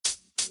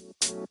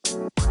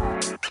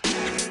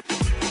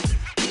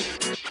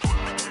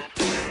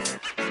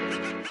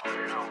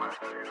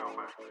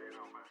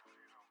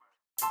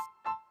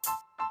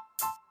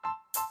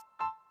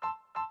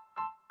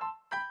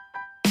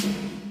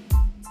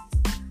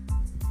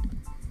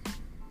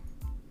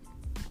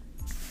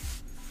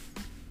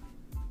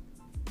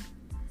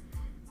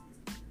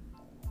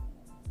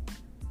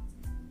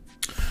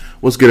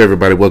What's good,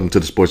 everybody? Welcome to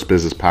the Sports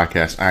Business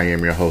Podcast. I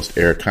am your host,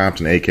 Eric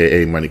Compton,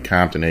 a.k.a. Money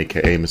Compton,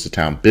 a.k.a. Mr.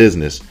 Town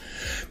Business.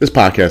 This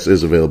podcast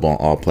is available on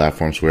all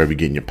platforms, wherever you're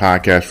getting your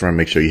podcast from.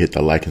 Make sure you hit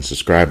the like and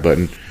subscribe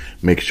button.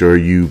 Make sure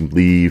you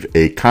leave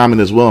a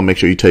comment as well. And make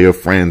sure you tell your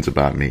friends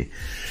about me.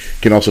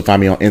 You can also find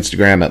me on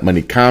Instagram at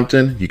Money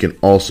Compton. You can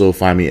also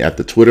find me at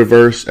the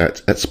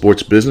Twitterverse at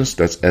Sports Business.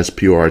 That's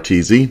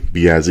SPORTZ,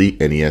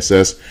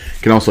 You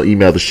can also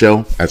email the show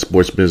at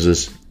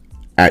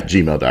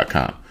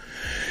sportsbusiness@gmail.com.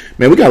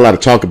 Man, we got a lot to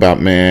talk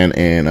about, man,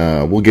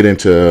 and we'll get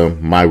into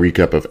my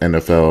recap of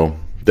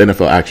the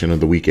NFL action of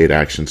the Week 8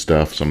 action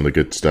stuff, some of the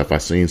good stuff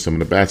I've seen, some of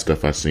the bad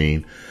stuff I've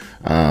seen.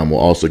 We'll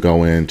also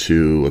go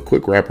into a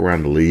quick wrap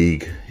around the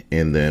league,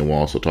 and then we'll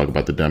also talk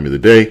about the dummy of the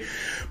day.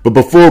 But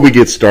before we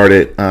get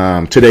started,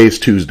 today is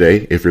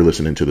Tuesday, if you're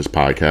listening to this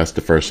podcast,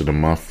 the 1st of the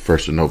month,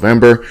 1st of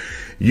November.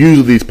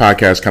 Usually these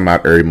podcasts come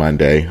out every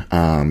Monday.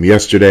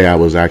 Yesterday I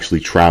was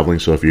actually traveling,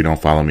 so if you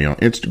don't follow me on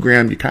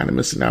Instagram, you're kind of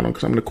missing out on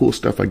some of the cool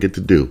stuff I get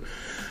to do.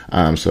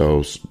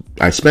 So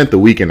I spent the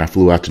weekend, I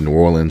flew out to New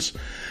Orleans,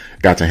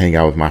 got to hang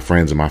out with my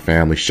friends and my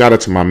family. Shout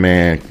out to my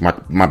man,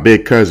 my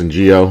big cousin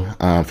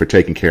Gio, for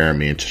taking care of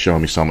me and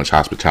showing me so much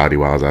hospitality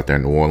while I was out there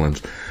in New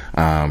Orleans.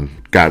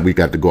 We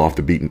got to go off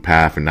the beaten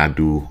path and not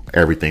do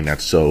everything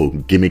that's so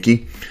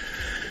gimmicky.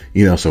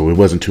 You know, so it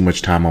wasn't too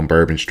much time on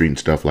Bourbon Street and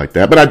stuff like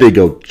that. But I did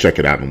go check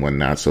it out and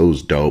whatnot, so it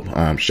was dope.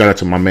 Shout out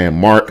to my man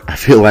Mark. I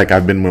feel like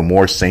I've been with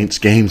more Saints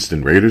games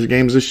than Raiders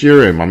games this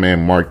year, and my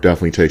man Mark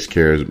definitely takes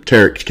care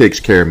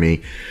of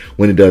me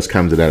when it does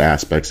come to that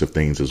aspects of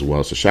things as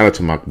well. So shout out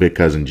to my big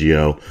cousin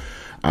Gio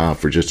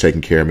for just taking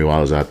care of me while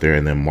I was out there,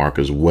 and then Mark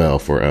as well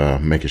for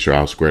making sure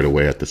I was squared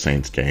away at the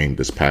Saints game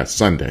this past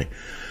Sunday.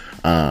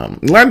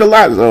 Learned a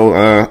lot,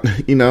 though.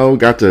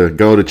 Got to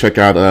go to check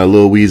out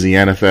Lil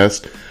Louisiana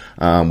Fest,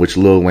 which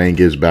Lil Wayne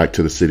gives back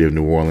to the city of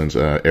New Orleans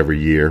every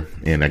year.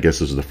 And I guess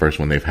this is the first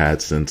one they've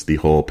had since the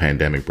whole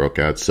pandemic broke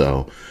out.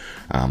 So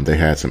they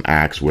had some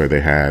acts where they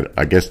had,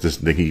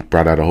 he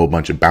brought out a whole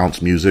bunch of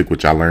bounce music,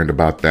 which I learned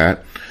about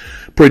that.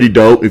 Pretty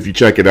dope. If you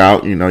check it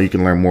out, you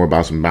can learn more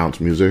about some bounce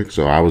music.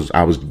 So I was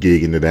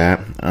gigging to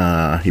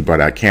that. He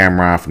brought out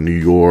Cameron from New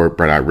York,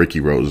 brought out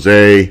Ricky Rose,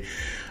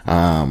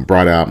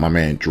 brought out my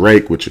man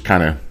Drake, which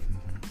kind of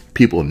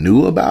people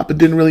knew about but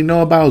didn't really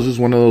know about. It was just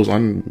one of those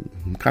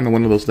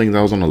things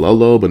I was on the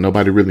low, but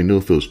nobody really knew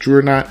if it was true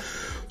or not.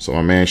 So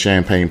my man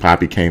Champagne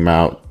Poppy came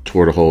out,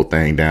 tore the whole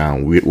thing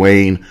down.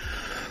 Wayne,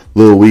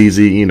 Lil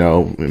Weezy,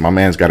 my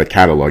man's got a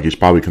catalog. He's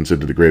probably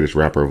considered the greatest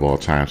rapper of all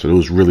time. So it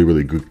was really,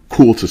 really good,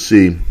 cool to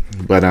see.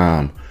 But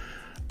I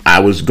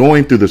was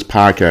going through this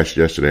podcast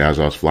yesterday as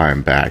I was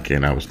flying back,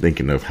 and I was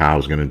thinking of how I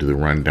was going to do the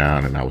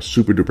rundown, and I was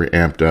super duper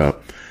amped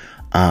up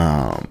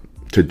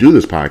to do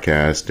this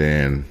podcast.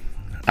 And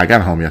I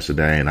got home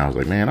yesterday and I was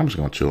like, man, I'm just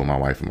going to chill with my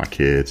wife and my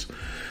kids.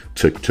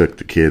 Took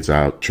the kids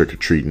out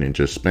trick-or-treating and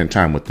just spent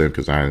time with them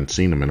because I hadn't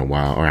seen them in a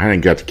while, or I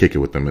hadn't got to kick it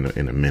with them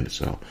in a minute.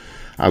 So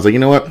I was like, you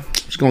know what? I'm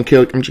just going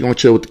to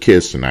chill with the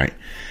kids tonight.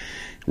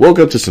 Woke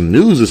up to some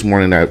news this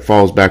morning that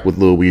falls back with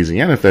Lil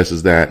Louisiana Fest,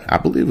 is that I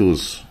believe it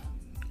was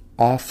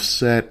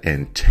Offset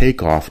and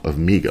Takeoff of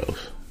Migos.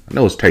 I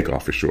know it's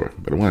Takeoff for sure,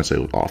 but I want to say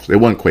it was Offset. It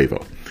wasn't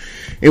Quavo.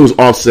 It was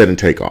Offset and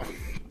Takeoff.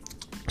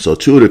 So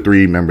 2 of the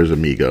 3 members of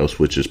Migos,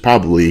 which is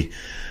probably,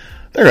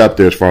 they're up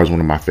there as far as one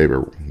of my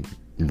favorite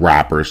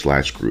rappers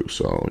 / groups.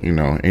 So,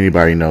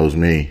 anybody knows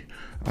me,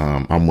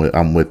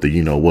 I'm with the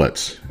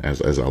you-know-whats,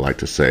 as I like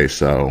to say.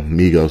 So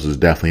Migos is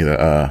definitely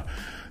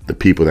the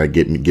people that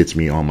gets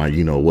me on my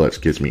you-know-whats,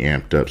 gets me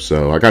amped up.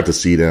 So I got to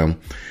see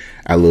them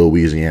at Lil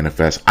Louisiana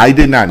Fest. I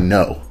did not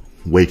know,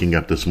 waking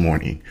up this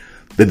morning,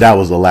 that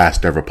was the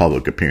last ever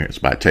public appearance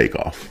by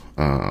Takeoff.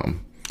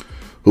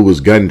 Who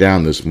was gunned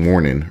down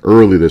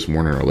early this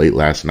morning or late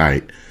last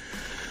night,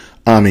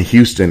 in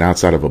Houston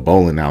outside of a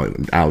bowling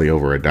alley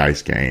over a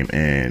dice game.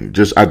 And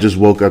I just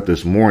woke up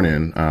this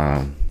morning,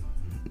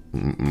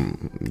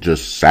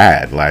 just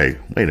sad. Like,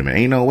 wait a minute,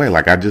 ain't no way.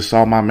 Like, I just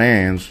saw my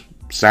man's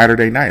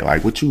Saturday night.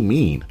 Like, what you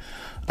mean?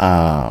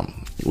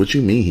 What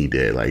you mean he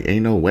did? Like,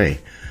 ain't no way.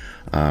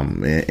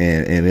 And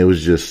it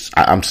was just,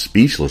 I'm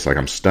speechless. Like,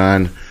 I'm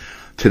stunned.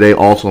 Today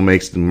also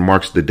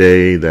marks the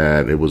day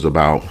that it was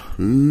about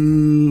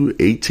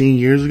 18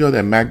 years ago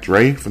that Mac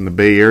Dre from the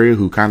Bay Area,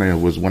 who kind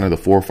of was one of the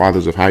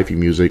forefathers of hyphy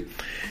music,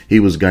 he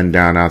was gunned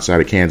down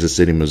outside of Kansas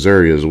City,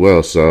 Missouri as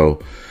well.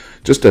 So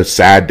just a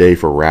sad day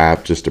for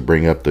rap, just to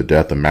bring up the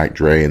death of Mac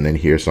Dre and then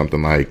hear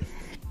something like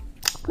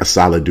a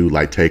solid dude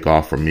like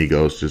Takeoff from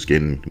Migos just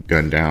getting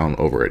gunned down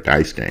over a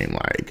dice game.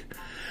 Like,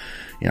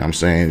 you know what I'm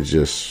saying?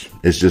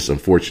 It's just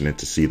unfortunate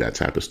to see that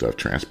type of stuff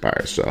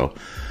transpire. So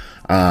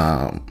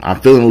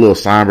I'm feeling a little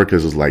somber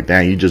because it's like,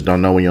 dang, you just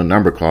don't know when your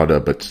number called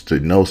up. But to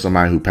know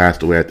somebody who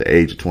passed away at the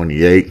age of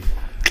 28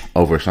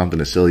 over something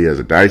as silly as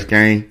a dice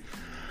game,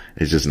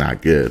 it's just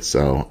not good.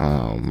 So,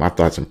 my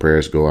thoughts and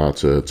prayers go out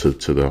to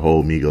the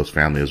whole Migos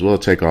family as well,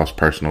 Takeoff's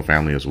personal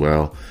family as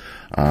well.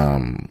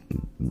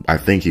 I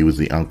think he was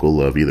the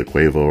uncle of either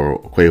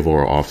Quavo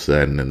or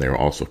Offset, and then they were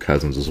also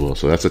cousins as well.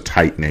 So that's a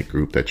tight knit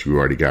group that you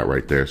already got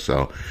right there.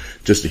 So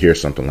just to hear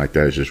something like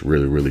that is just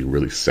really, really,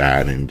 really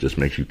sad, and just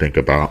makes you think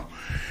about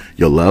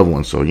your loved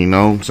ones. So, you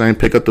know what I'm saying?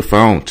 Pick up the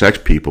phone,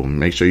 text people,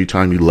 make sure you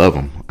tell them you love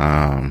them.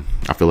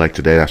 I feel like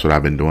today that's what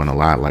I've been doing a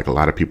lot. Like a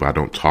lot of people I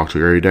don't talk to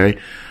every day,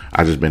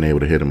 I just been able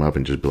to hit them up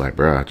and just be like,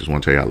 bro, I just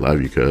want to tell you I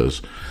love you,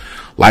 because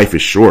life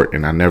is short,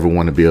 and I never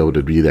want to be able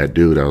to be that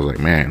dude. I was like,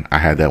 man, I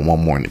had that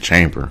one more in the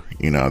chamber,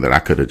 you know, that I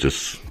could have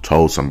just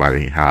told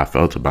somebody how I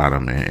felt about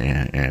him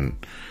and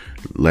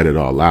let it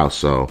all out.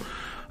 So,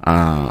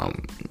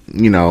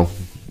 you know,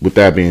 with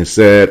that being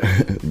said,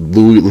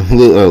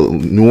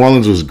 New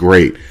Orleans was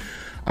great.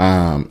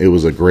 It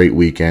was a great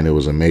weekend. It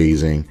was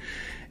amazing.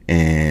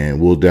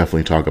 And we'll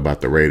definitely talk about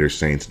the Raiders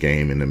Saints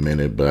game in a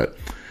minute, but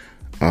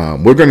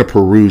we're going to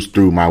peruse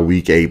through my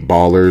week 8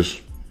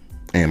 ballers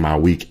and my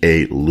week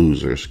 8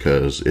 losers,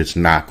 because it's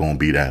not going to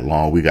be that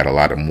long. We got a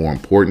lot of more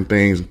important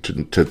things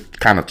to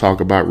kind of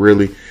talk about,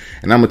 really.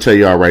 And I'm going to tell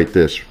y'all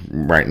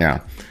right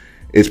now.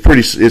 It's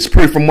pretty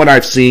from what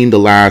I've seen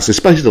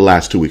especially the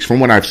last 2 weeks, from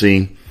what I've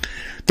seen,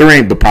 there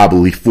ain't but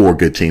probably 4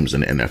 good teams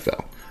in the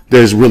NFL.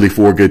 There's really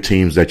 4 good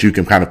teams that you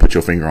can kind of put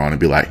your finger on and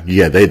be like,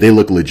 yeah, they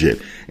look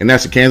legit. And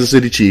that's the Kansas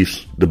City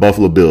Chiefs, the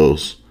Buffalo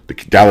Bills, the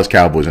Dallas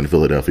Cowboys, and the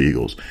Philadelphia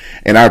Eagles.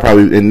 And I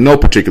probably, in no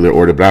particular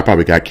order, but I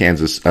probably got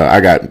Kansas. I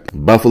got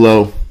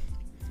Buffalo,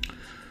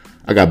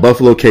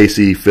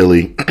 KC,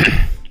 Philly,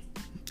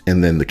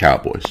 and then the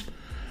Cowboys.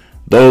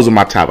 Those are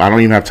my top. I don't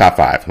even have top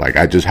 5. Like,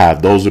 I just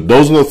have those are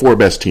the 4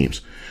 best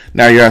teams.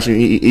 Now you're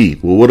asking,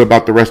 well, what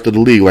about the rest of the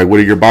league? Like, what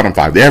are your bottom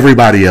 5?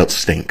 Everybody else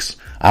stinks.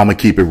 I'm going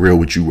to keep it real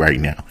with you right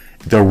now.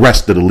 The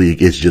rest of the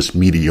league is just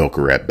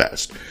mediocre at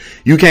best.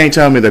 You can't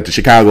tell me that the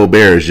Chicago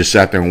Bears just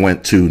sat there and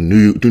went to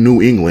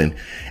New England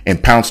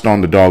and pounced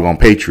on the doggone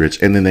Patriots,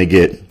 and then they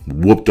get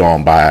whooped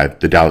on by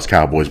the Dallas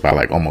Cowboys by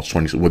like almost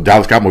 20. Well,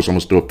 Dallas Cowboys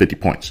almost threw up 50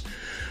 points.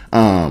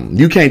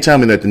 You can't tell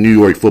me that the New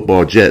York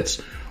Football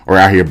Jets are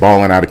out here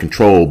balling out of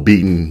control,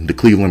 beating the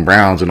Cleveland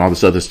Browns and all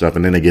this other stuff,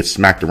 and then they get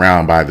smacked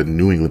around by the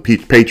New England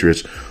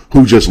Patriots,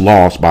 who just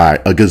lost by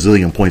a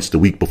gazillion points the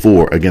week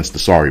before against the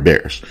sorry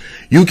Bears.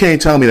 You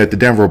can't tell me that the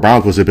Denver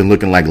Broncos have been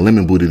looking like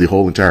lemon booty the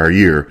whole entire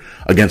year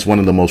against one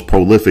of the most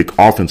prolific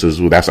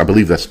offenses. I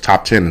believe that's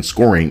top 10 in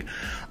scoring,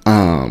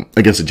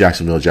 against the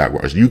Jacksonville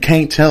Jaguars. You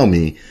can't tell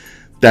me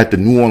that the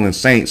New Orleans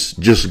Saints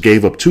just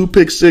gave up 2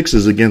 pick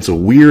sixes against a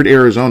weird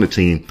Arizona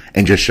team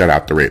and just shut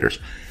out the Raiders.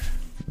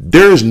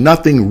 There is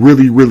nothing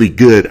really, really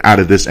good out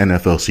of this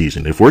NFL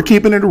season. If we're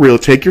keeping it real,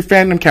 take your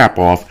fandom cap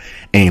off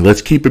and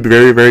let's keep it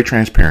very, very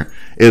transparent.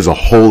 There's a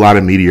whole lot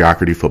of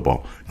mediocrity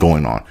football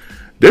going on.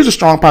 There's a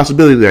strong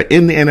possibility that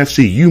in the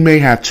NFC, you may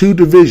have 2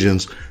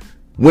 divisions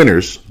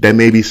winners that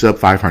may be sub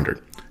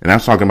 500. And I'm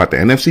talking about the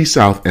NFC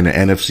South and the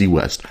NFC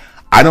West.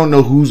 I don't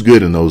know who's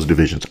good in those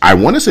divisions. I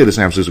want to say the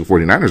San Francisco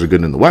 49ers are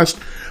good in the West,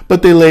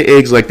 but they lay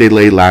eggs like they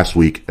laid last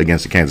week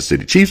against the Kansas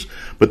City Chiefs,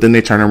 but then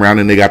they turn around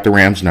and they got the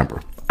Rams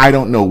number. I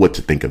don't know what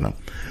to think of them.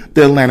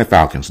 The Atlanta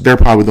Falcons, they're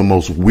probably the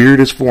most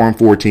weirdest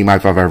 4-4 team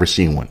if I've ever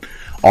seen one.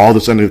 All of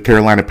a sudden, the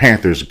Carolina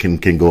Panthers can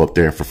go up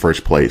there for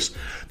first place.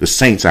 The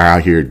Saints are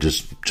out here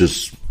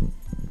just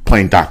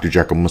playing Dr.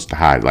 Jekyll, Mr.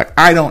 Hyde. Like,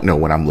 I don't know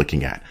what I'm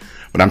looking at.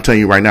 But I'm telling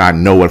you right now, I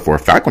know what for a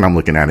fact when I'm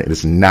looking at it,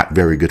 it's not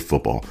very good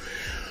football.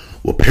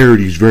 Well,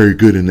 parity is very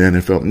good in the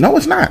NFL. No,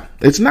 it's not.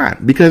 It's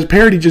not, because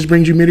parity just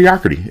brings you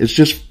mediocrity. It's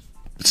just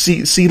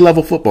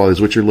C-level football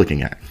is what you're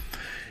looking at.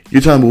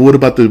 You're telling me, what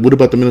about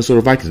the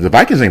Minnesota Vikings? The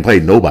Vikings ain't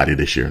played nobody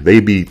this year. They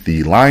beat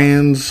the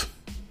Lions,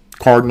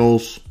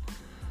 Cardinals,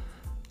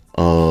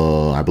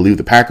 I believe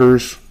the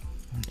Packers.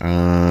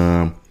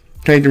 Can't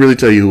really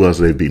tell you who else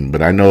they've beaten,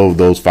 but I know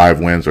those 5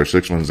 wins or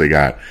 6 wins they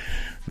got,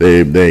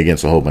 they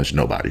against a whole bunch of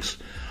nobodies.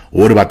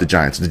 What about the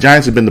Giants? The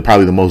Giants have been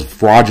probably the most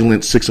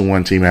fraudulent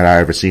 6-1 team that I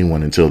ever seen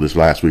one until this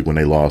last week when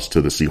they lost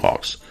to the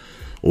Seahawks.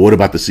 What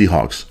about the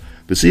Seahawks?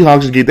 The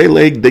Seahawks,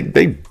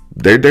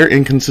 they're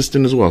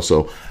inconsistent as well.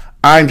 So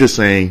I'm just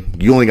saying,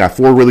 you only got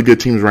 4 really good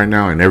teams right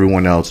now, and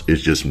everyone else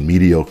is just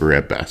mediocre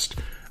at best.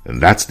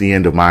 And that's the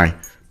end of my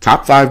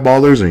top 5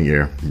 ballers in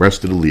your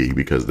rest of the league,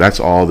 because that's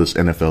all this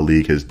NFL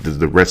league has,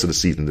 the rest of the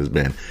season has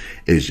been,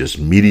 is just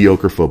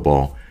mediocre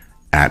football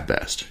at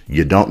best.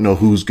 You don't know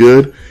who's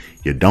good.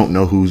 You don't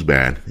know who's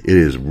bad. It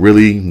is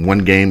really, one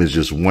game is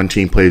just one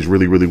team plays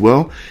really, really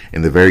well,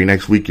 and the very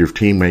next week your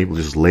team may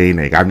just lay an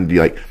egg. I'm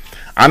like,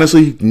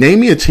 honestly,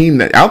 name me a team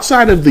that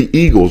outside of the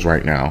Eagles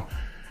right now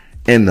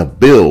and the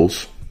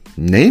Bills,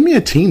 name me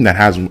a team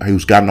that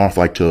who's gotten off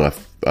like to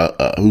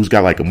who's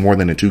got like a more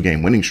than a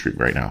 2-game winning streak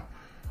right now.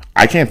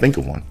 I can't think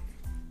of one.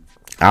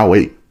 I'll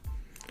wait.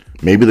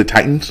 Maybe the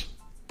Titans.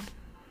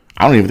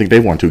 I don't even think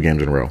they've won 2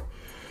 games in a row.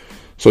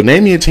 So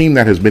name me a team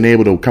that has been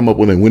able to come up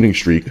with a winning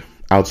streak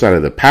outside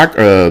of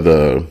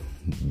the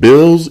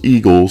Bills,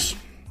 Eagles,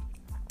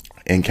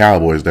 and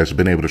Cowboys that's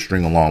been able to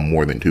string along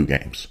more than 2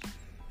 games.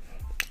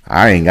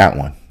 I ain't got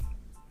one.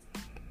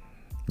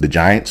 The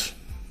Giants,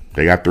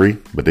 they got 3,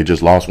 but they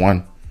just lost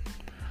 1.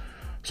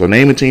 So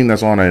name a team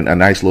that's on a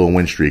nice little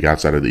win streak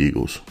outside of the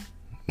Eagles.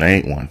 They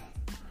ain't one.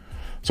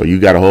 So you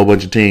got a whole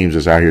bunch of teams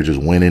that's out here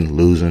just winning,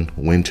 losing,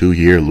 win 2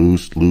 here,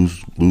 lose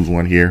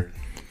 1 here.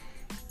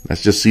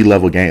 That's just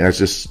C-level game. That's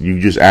just, you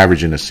just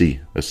averaging a C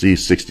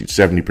is 60,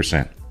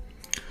 70%.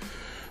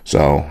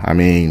 So, I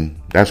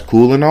mean, that's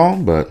cool and all,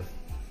 but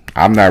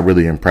I'm not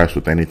really impressed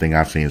with anything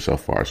I've seen so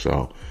far.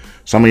 So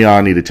some of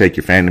y'all need to take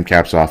your fandom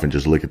caps off and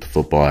just look at the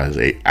football as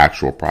a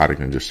actual product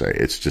and just say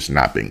it's just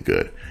not been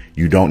good.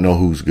 You don't know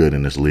who's good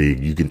in this league.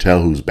 You can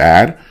tell who's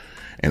bad.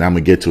 And I'm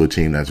going to get to a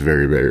team that's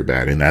very, very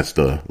bad, and that's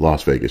the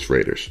Las Vegas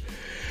Raiders.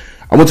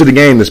 I went to the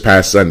game this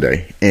past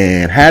Sunday,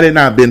 and had it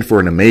not been for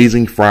an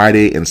amazing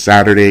Friday and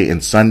Saturday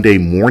and Sunday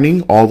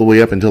morning all the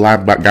way up until I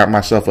got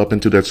myself up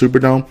into that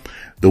Superdome,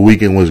 the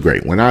weekend was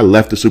great. When I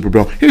left the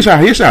Superdome, here's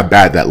how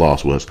bad that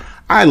loss was.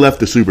 I left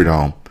the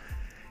Superdome,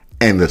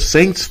 and the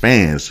Saints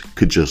fans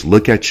could just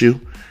look at you.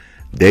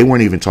 They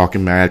weren't even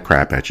talking mad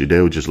crap at you.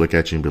 They would just look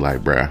at you and be like,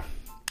 bruh,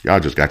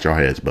 y'all just got your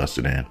heads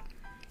busted in.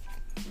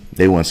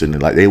 They weren't sitting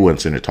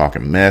there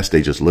talking mess.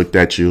 They just looked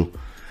at you,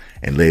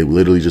 and they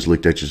literally just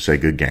looked at you and say,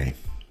 "Good game."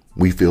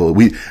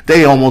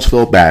 They almost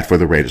felt bad for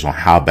the Raiders on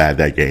how bad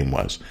that game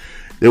was.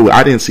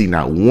 I didn't see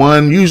not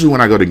one. Usually when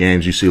I go to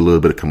games, you see a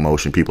little bit of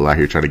commotion. People out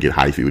here trying to get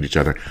hyphy with each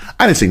other.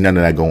 I didn't see none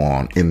of that go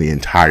on in the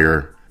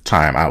entire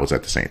time I was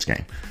at the Saints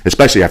game,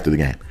 especially after the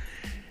game.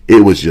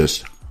 It was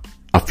just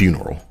a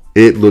funeral.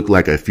 It looked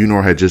like a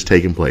funeral had just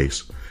taken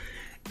place.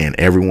 And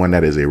everyone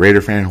that is a Raider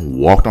fan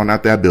walked on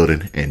out that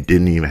building and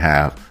didn't even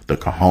have the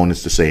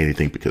cojones to say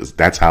anything because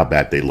that's how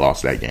bad they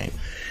lost that game.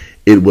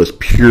 It was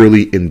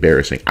purely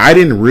embarrassing. I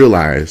didn't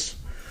realize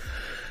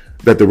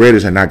that the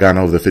Raiders had not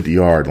gotten over the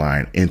 50-yard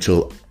line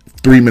until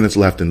 3 minutes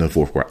left in the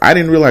fourth quarter. I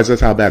didn't realize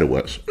that's how bad it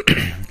was.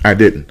 I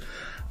didn't.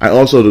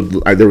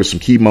 There were some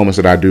key moments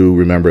that I do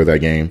remember of that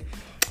game.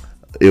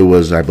 It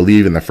was, I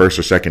believe, in the first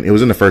or second. It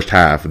was in the first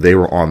half. They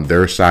were on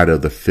their side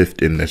of the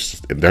 50,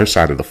 their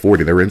side of the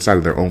 40. They were inside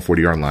of their own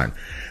 40-yard line.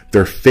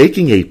 They're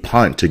faking a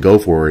punt to go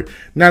for it.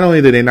 Not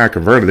only did they not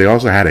convert it, they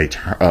also had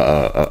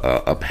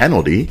a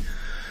penalty.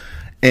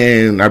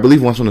 And I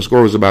believe once when the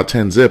score was about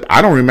 10-zip,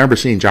 I don't remember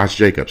seeing Josh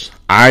Jacobs.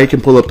 I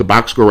can pull up the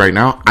box score right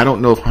now. I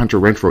don't know if Hunter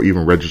Renfrow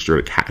even registered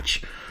a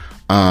catch.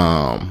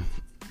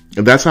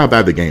 That's how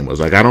bad the game was.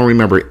 Like, I don't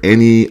remember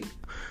any.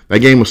 That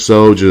game was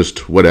so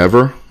just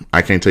whatever.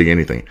 I can't tell you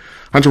anything.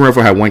 Hunter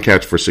Renfrow had 1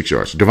 catch for 6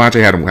 yards.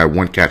 Devontae had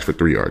 1 catch for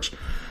 3 yards.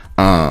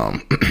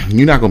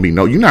 You're not gonna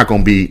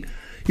beat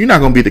the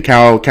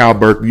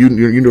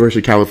University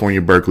of California,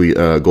 Berkeley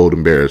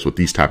Golden Bears with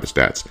these type of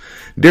stats.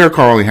 Derek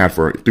Carr only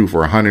threw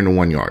for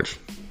 101 yards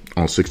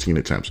on 16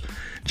 attempts.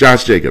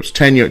 Josh Jacobs,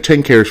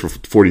 10 carries for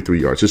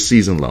 43 yards. His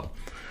season low.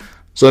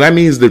 So that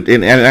means that,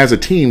 and as a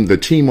team, the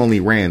team only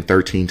ran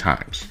 13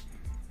 times.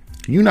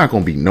 You're not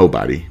going to beat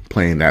nobody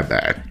playing that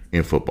bad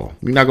in football.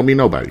 You're not going to beat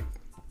nobody.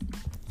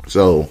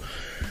 So,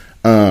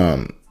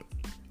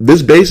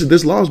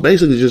 this loss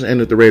basically just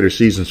ended the Raiders'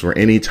 seasons for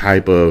any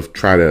type of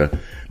try to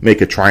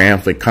make a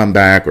triumphant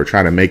comeback or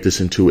try to make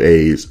this into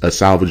a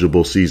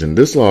salvageable season.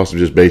 This loss is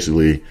just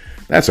basically,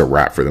 that's a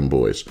wrap for them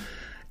boys.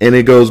 And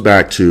it goes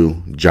back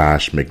to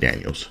Josh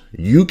McDaniels.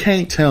 You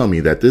can't tell me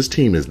that this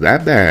team is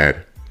that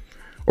bad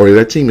or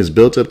that team is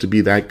built up to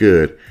be that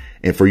good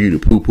and for you to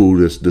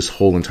poo-poo this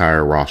whole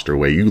entire roster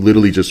away. You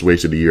literally just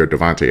wasted a year of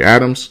Devontae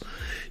Adams.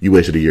 You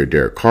wasted a year of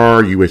Derek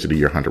Carr. You wasted a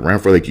year of Hunter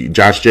Renfrow.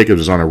 Josh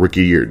Jacobs is on a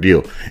rookie year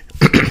deal.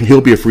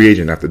 He'll be a free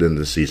agent after the end of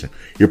the season.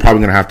 You're probably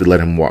going to have to let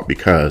him walk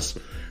because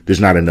there's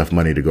not enough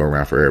money to go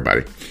around for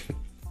everybody.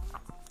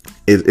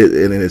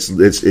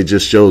 It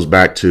just shows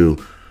back to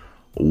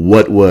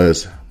what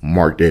was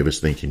Mark Davis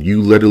thinking.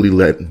 You literally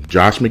let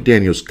Josh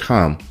McDaniels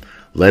come,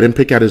 let him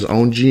pick out his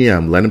own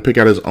GM, let him pick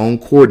out his own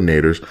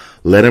coordinators,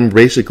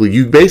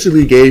 you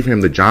basically gave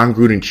him the John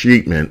Gruden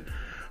treatment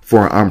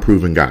for an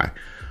unproven guy.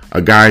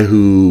 A guy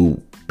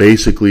who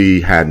basically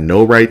had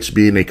no rights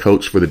being a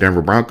coach for the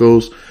Denver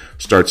Broncos,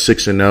 starts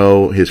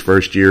 6-0 his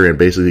first year and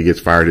basically gets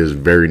fired his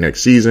very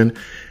next season.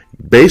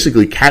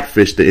 Basically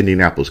catfished the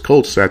Indianapolis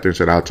Colts, sat there and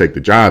said, I'll take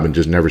the job, and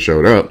just never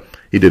showed up.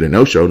 He did a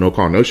no-show,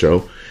 no-call,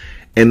 no-show.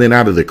 And then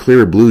out of the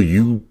clear blue,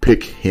 you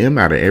pick him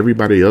out of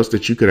everybody else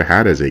that you could have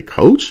had as a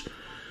coach?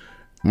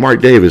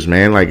 Mark Davis,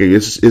 man, like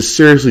it's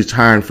seriously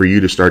time for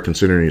you to start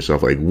considering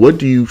yourself. Like, what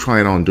do you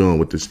plan on doing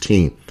with this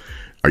team?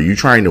 Are you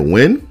trying to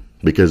win?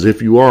 Because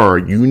if you are,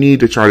 you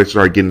need to try to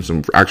start getting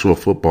some actual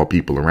football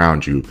people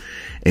around you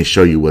and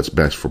show you what's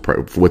best for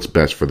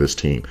this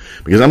team.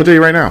 Because I'm gonna tell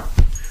you right now,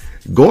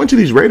 going to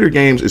these Raider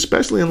games,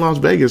 especially in Las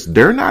Vegas,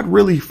 they're not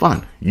really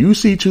fun. You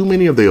see too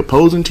many of the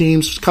opposing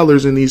team's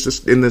colors in this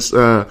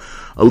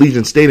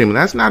Allegiant Stadium, and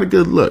that's not a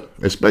good look,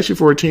 especially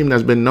for a team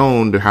that's been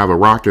known to have a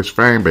raucous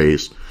fan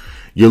base.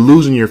 You're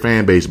losing your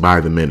fan base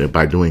by the minute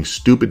by doing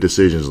stupid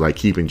decisions like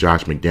keeping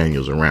Josh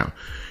McDaniels around.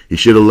 He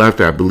should have left,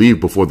 I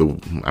believe,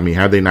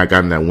 had they not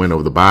gotten that win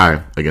over the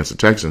bye against the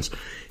Texans,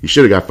 he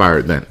should have got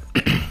fired then.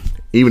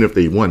 Even if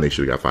they won, they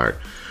should have got fired.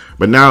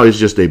 But now it's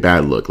just a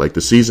bad look. Like, the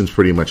season's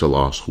pretty much a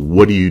loss.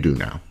 What do you do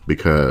now?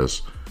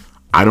 Because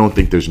I don't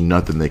think there's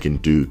nothing they can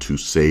do to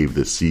save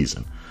this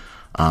season.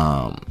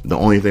 The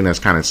only thing that's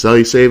kind of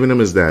saving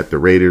them is that the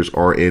Raiders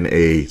are in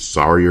a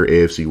sorrier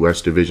AFC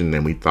West division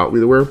than we thought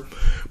we were.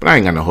 But I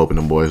ain't got no hope in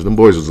them boys. Them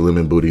boys was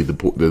lemon booty.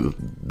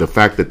 The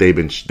fact that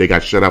they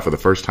got shut out for the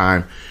first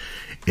time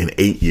in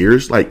 8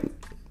 years, like,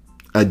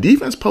 a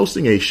defense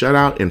posting a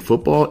shutout in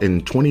football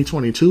in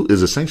 2022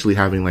 is essentially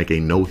having like a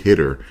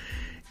no-hitter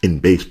in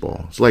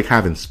baseball. It's like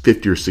having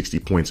 50 or 60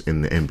 points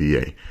in the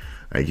NBA.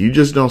 Like, you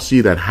just don't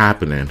see that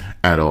happening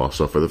at all.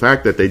 So for the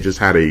fact that they just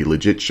had a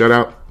legit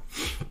shutout,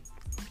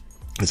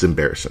 it's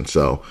embarrassing.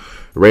 So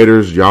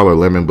Raiders, y'all are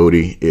lemon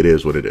booty. It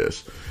is what it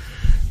is.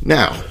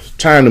 Now,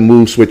 time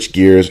to switch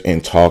gears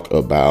and talk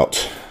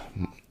about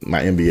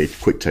my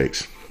NBA quick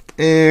takes.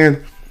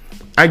 And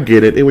I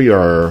get it. We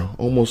are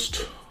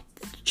almost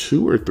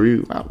about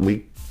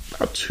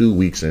 2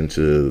 weeks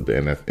into the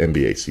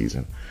NBA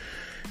season.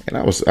 And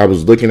I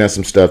was looking at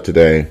some stuff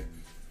today,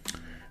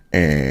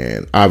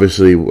 and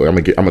obviously I'm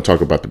gonna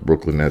talk about the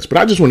Brooklyn Nets, but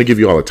I just want to give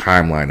you all a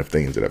timeline of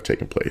things that have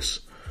taken place.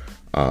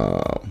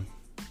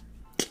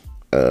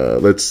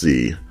 Let's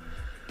see.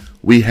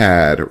 We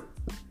had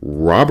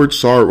Robert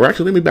Sarver.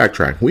 Actually, let me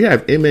backtrack. We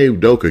have Ime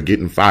Udoka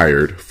getting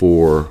fired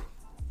for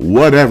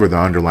whatever the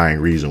underlying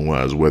reason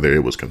was, whether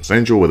it was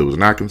consensual, whether it was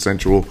not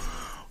consensual.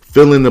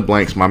 Fill in the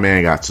blanks. My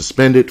man got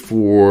suspended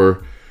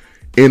for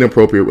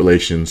inappropriate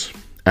relations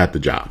at the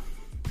job.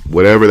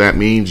 Whatever that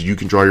means, you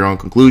can draw your own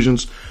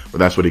conclusions, but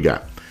that's what he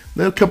got.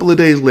 Then a couple of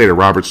days later,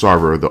 Robert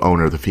Sarver, the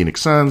owner of the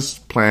Phoenix Suns,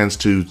 plans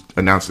to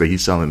announce that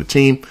he's selling the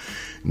team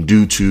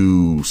due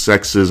to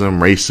sexism,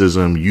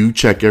 racism. You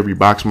check every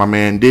box my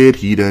man did.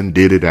 He done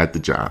did it at the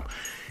job.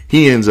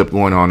 He ends up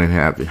going on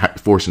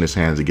and forcing his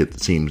hands to get the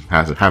team,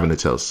 having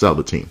to sell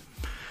the team.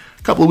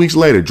 A couple of weeks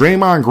later,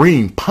 Draymond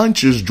Green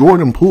punches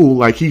Jordan Poole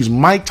like he's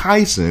Mike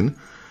Tyson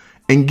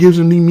and gives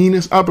him the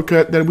meanest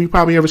uppercut that we've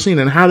probably ever seen.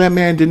 And how that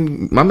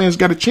man my man's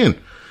got a chin.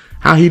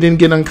 How he didn't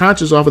get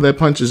unconscious off of that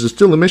punch is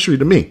still a mystery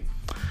to me.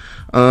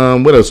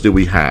 What else did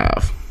we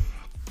have?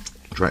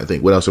 I'm trying to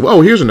think. What else?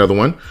 Oh, here's another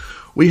one.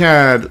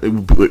 We're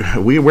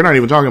not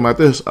even talking about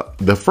this.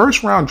 The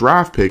first round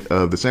draft pick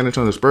of the San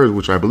Antonio Spurs,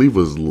 which I believe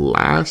was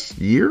last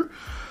year,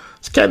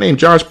 it's a cat named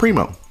Josh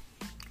Primo.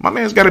 My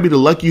man's got to be the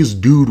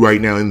luckiest dude right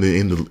now in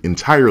the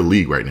entire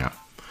league right now.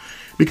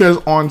 Because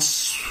on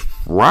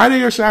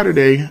Friday or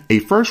Saturday, a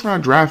first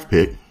round draft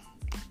pick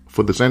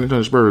for the San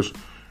Antonio Spurs,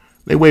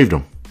 they waived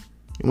him.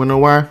 You want to know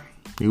why?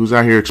 He was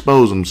out here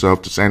exposing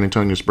himself to San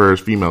Antonio Spurs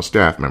female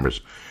staff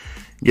members.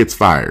 Gets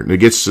fired. They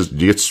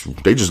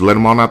just let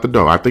him on out the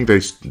door. I think they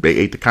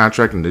ate the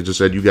contract and they just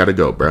said, you got to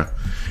go, bruh.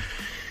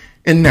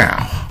 And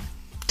now,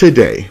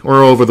 today or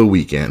over the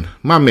weekend,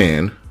 my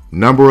man,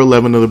 number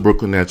 11 of the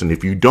Brooklyn Nets. And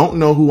if you don't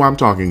know who I'm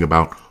talking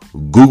about,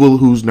 Google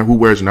who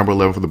wears number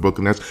 11 for the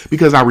Brooklyn Nets,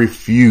 because I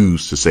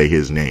refuse to say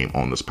his name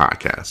on this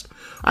podcast.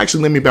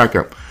 Actually, let me back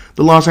up.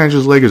 The Los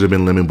Angeles Lakers have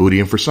been lemon booty,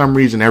 and for some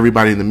reason,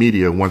 everybody in the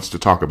media wants to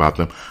talk about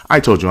them. I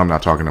told you I'm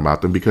not talking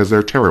about them because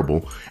they're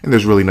terrible, and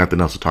there's really nothing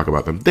else to talk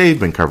about them. They've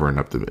been covering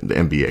up the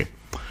NBA.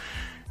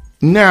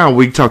 Now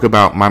we talk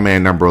about my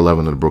man, number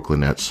 11 of the Brooklyn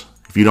Nets.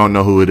 If you don't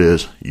know who it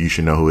is, you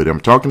should know who it is I'm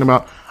talking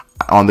about.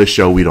 On this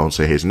show, we don't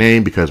say his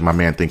name because my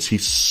man thinks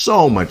he's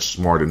so much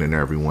smarter than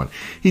everyone.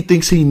 He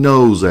thinks he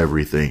knows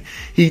everything.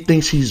 He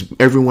thinks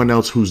everyone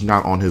else who's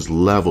not on his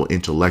level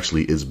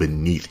intellectually is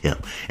beneath him,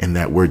 and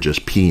that we're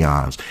just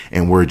peons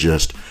and we're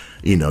just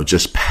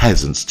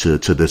peasants to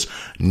this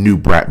new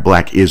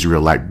black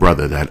Israelite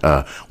brother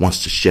that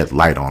wants to shed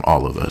light on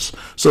all of us.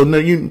 So no,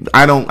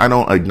 I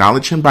don't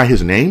acknowledge him by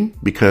his name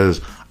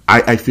because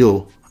I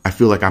feel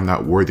like I'm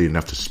not worthy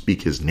enough to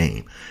speak his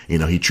name.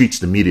 He treats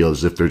the media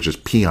as if they're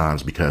just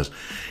peons because,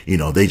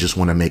 they just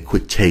want to make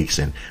quick takes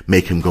and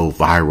make him go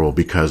viral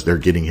because they're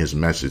getting his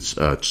message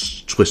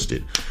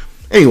twisted.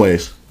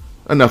 Anyways,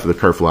 enough of the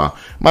kerflaw.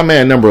 My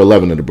man, number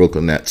 11 of the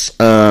Brooklyn Nets.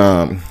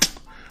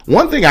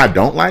 One thing I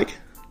don't like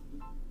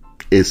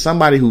is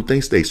somebody who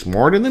thinks they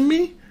smarter than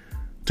me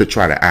to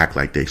try to act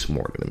like they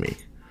smarter than me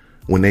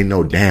when they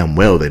know damn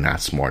well they're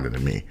not smarter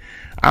than me.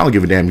 I don't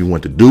give a damn if you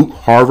went to Duke,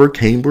 Harvard,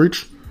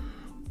 Cambridge,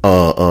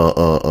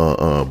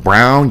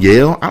 Brown,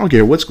 Yale. I don't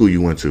care what school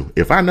you went to.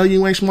 If I know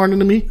you ain't smarter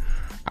than me,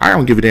 I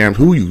don't give a damn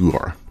who you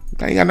are.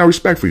 I ain't got no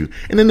respect for you.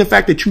 And then the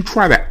fact that you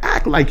try to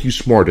act like you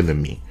smarter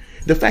than me,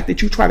 the fact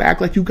that you try to act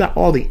like you got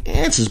all the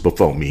answers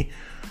before me,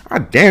 I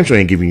damn sure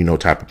ain't giving you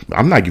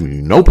I'm not giving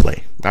you no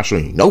play. Not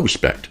showing you no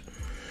respect.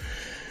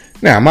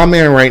 Now, my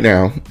man right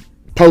now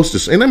posts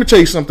this, and let me tell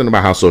you something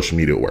about how social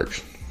media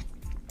works.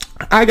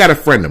 I got a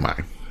friend of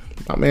mine,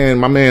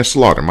 my man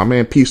Slaughter, my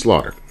man P.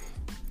 Slaughter.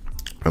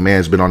 My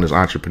man's been on this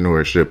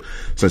entrepreneurship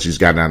since he's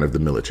gotten out of the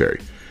military.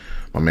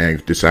 My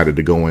man decided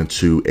to go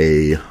into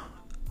a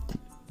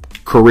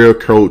career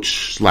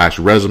coach /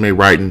 resume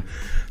writing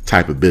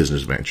type of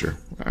business venture.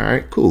 All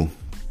right, cool.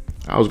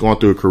 I was going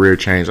through a career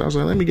change. I was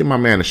like, let me give my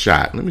man a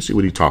shot. Let me see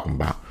what he's talking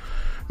about.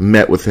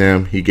 Met with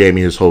him. He gave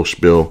me his whole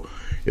spiel.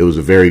 It was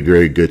a very,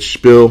 very good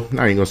spiel.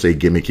 Not even going to say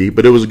gimmicky,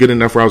 but it was good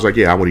enough where I was like,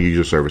 yeah, I want to use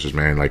your services,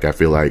 man. Like, I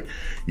feel like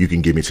you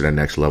can get me to that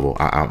next level.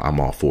 I'm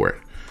all for it.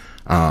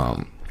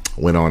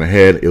 Went on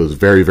ahead. It was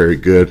very, very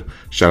good.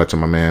 Shout out to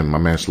my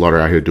man Slaughter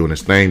out here doing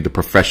his thing. The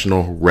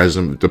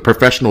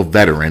professional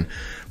veteran.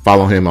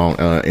 Follow him on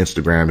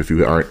Instagram if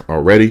you aren't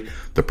already.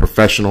 The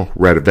professional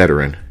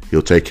veteran.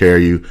 He'll take care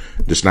of you.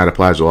 This not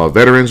applies to all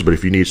veterans, but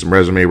if you need some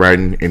resume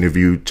writing,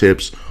 interview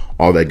tips,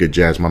 all that good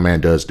jazz, my man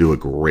does do a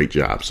great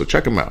job. So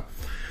check him out.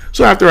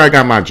 So after I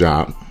got my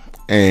job,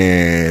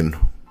 and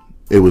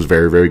it was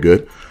very, very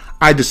good,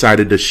 I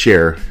decided to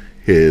share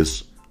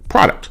his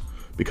product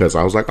because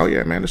I was like, oh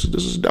yeah, man, this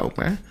is dope,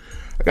 man.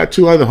 I got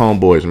two other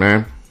homeboys,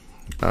 man.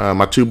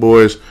 My two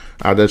boys,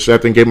 I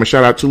gave them a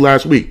shout out to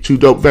last week. Two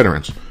dope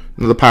veterans.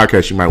 Another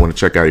podcast you might want to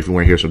check out if you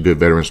want to hear some good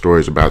veteran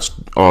stories about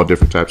all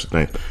different types of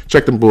things.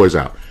 Check them boys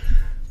out.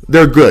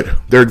 They're good.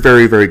 They're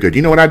very, very good.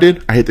 You know what I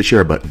did? I hit the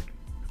share button.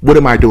 What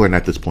am I doing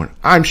at this point?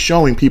 I'm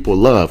showing people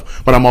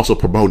love, but I'm also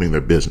promoting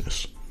their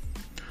business.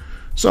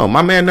 So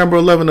my man number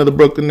 11 of the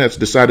Brooklyn Nets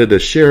decided to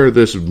share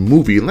this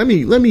movie. Let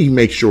me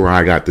make sure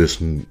I got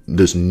this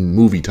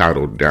movie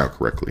title down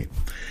correctly.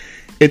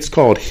 It's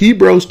called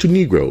Hebrews to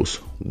Negroes,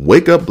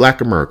 Wake Up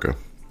Black America.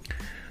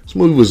 This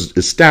movie was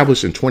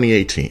established in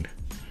 2018.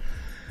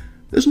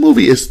 This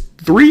movie is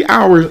 3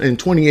 hours and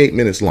 28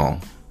 minutes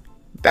long.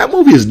 That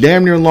movie is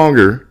damn near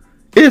longer,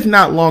 if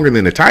not longer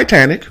than the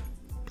Titanic,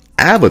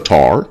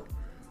 Avatar,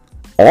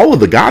 all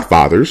of the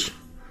Godfathers.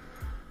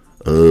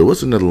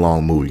 What's another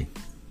long movie?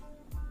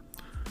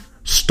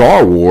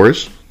 Star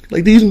Wars.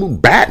 Like these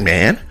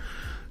Batman.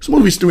 This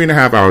movie's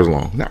 3.5 hours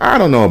long. Now I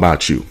don't know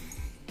about you.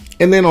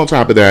 And then on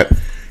top of that,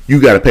 you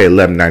got to pay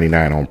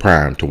 $11.99 on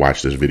Prime to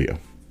watch this video.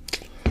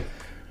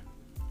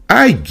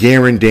 I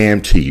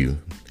guarantee you,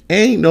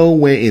 ain't no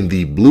way in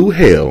the blue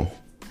hell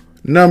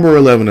number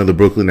 11 of the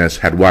Brooklyn Nets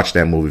had watched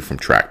that movie from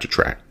track to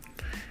track.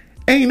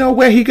 Ain't no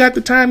way he got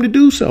the time to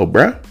do so,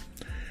 bruh.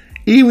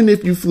 Even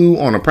if you flew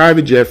on a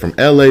private jet from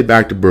LA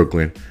back to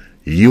Brooklyn,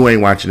 you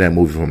ain't watching that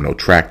movie from no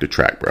track to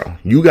track, bro.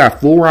 You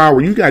got 4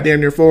 hours. You got damn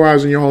near 4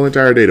 hours in your whole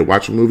entire day to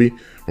watch a movie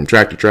from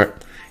track to track.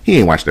 He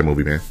ain't watched that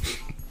movie, man.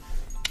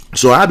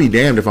 So I'll be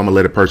damned if I'm going to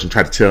let a person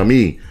try to tell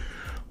me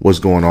what's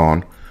going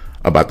on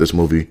about this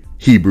movie,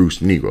 Hebrews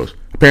to Negroes.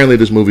 Apparently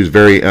this movie is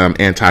very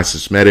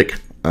anti-Semitic.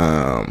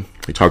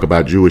 They talk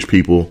about Jewish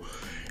people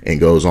and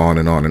goes on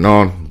and on and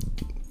on.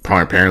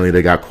 Apparently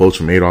they got quotes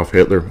from Adolf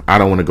Hitler. I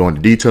don't want to go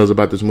into details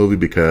about this movie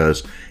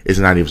because it's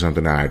not even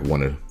something I'd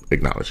want to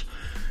acknowledge.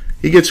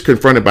 He gets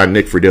confronted by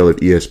Nick Friedel of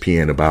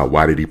ESPN about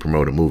why did he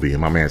promote a movie,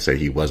 and my man said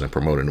he wasn't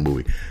promoting the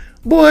movie.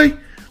 Boy,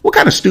 what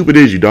kind of stupid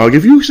is you, dog?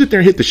 If you sit there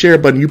and hit the share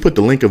button, you put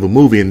the link of a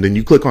movie, and then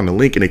you click on the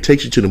link and it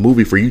takes you to the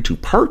movie for you to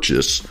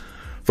purchase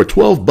for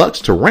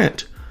 $12 to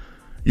rent,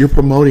 you're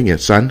promoting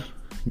it, son.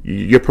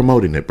 You're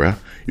promoting it, bruh.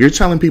 You're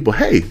telling people,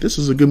 hey, this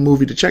is a good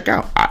movie to check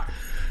out.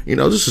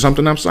 This is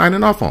something I'm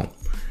signing off on.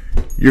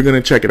 You're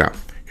going to check it out.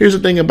 Here's the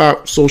thing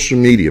about social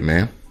media,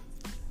 man.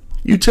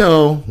 You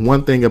tell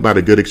one thing about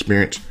a good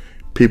experience,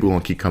 people are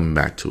going to keep coming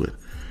back to it.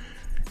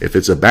 If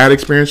it's a bad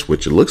experience,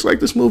 which it looks like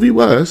this movie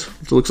was,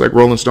 it looks like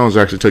Rolling Stones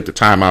actually took the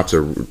time out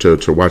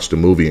to watch the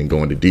movie and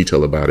go into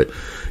detail about it.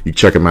 You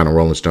check them out on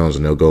Rolling Stones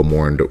and they'll go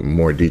more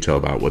in detail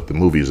about what the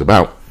movie is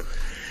about.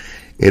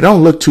 It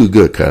don't look too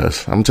good,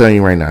 cuz. I'm telling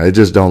you right now, it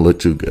just don't look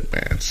too good,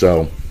 man.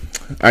 So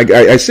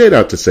I say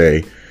that to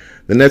say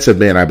the Nets have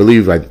been, I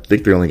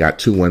think they only got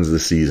 2 wins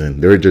this season.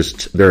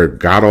 They're a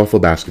god-awful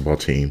basketball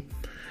team.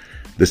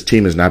 This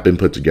team has not been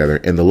put together.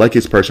 And the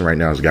luckiest person right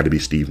now has got to be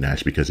Steve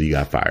Nash because he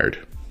got fired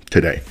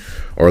today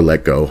or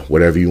let go.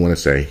 Whatever you want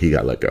to say, he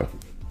got let go.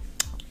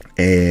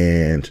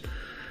 And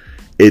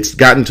it's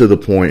gotten to the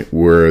point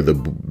where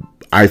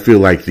I feel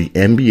like the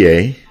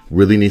NBA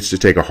really needs to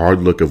take a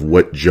hard look of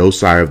what Joe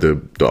Tsai, the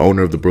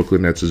owner of the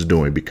Brooklyn Nets, is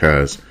doing,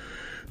 because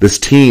this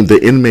team,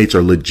 the inmates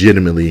are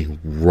legitimately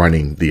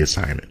running the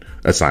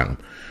asylum.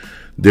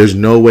 There's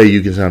no way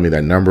you can tell me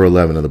that number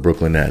 11 of the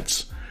Brooklyn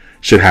Nets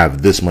should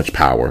have this much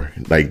power.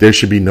 Like, there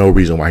should be no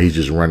reason why he's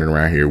just running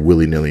around here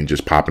willy-nilly and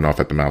just popping off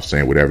at the mouth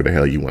saying whatever the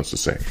hell he wants to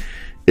say.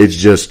 It's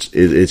just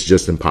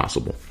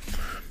impossible.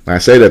 And I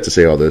say that to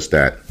say all this,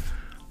 that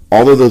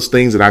all of those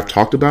things that I've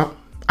talked about,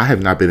 I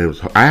have not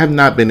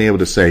been able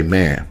to say,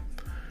 man,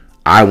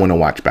 I want to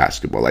watch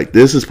basketball. Like,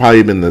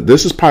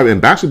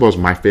 basketball is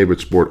my favorite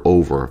sport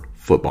over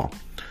football.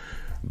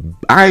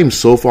 I am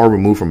so far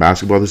removed from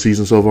basketball this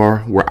season so far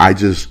where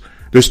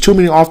there's too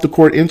many off the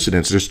court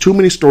incidents. There's too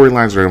many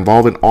storylines that are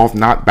involving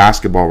not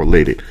basketball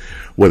related,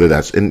 whether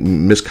that's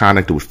in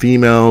misconduct with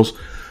females,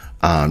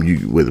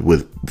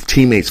 with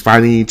teammates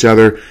fighting each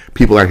other,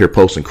 people out here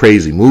posting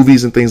crazy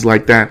movies and things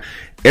like that.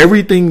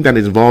 Everything that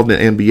is involved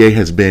in the NBA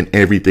has been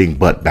everything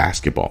but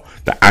basketball.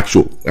 The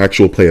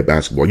actual play of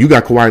basketball. You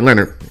got Kawhi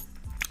Leonard,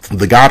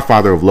 the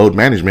godfather of load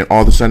management,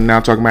 all of a sudden now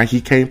talking about he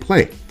can't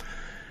play.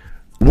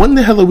 when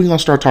the hell are we going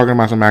to start talking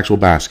about some actual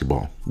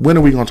basketball? When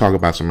are we going to talk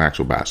about some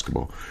actual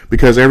basketball?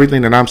 Because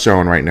everything that I'm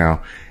selling right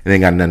now, it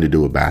ain't got nothing to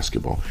do with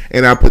basketball.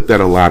 And I put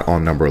that a lot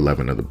on number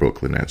 11 of the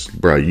Brooklyn Nets.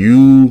 Bro,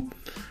 you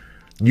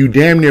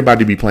damn near about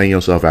to be playing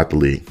yourself out the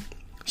league.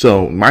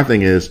 So my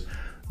thing is,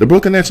 the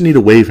Brooklyn Nets need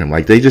to waive him.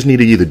 Like, they just need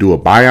to either do a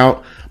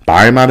buyout,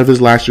 buy him out of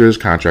his last year's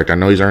contract. I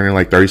know he's earning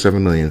like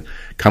 $37 million.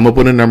 Come up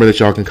with a number that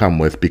y'all can come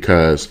with,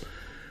 because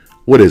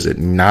what is it?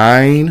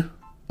 9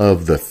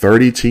 of the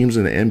 30 teams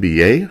in the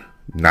NBA,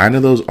 9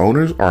 of those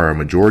owners are a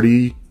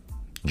majority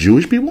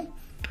Jewish people.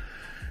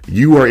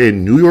 You are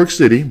in New York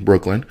City,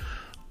 Brooklyn,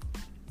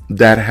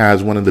 that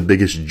has one of the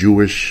biggest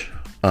Jewish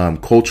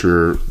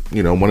culture,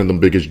 one of the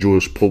biggest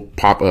Jewish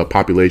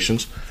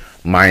populations.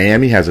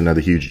 Miami has another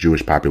huge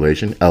Jewish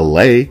population.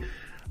 LA,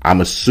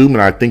 I'm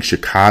assuming, I think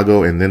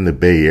Chicago, and then the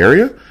Bay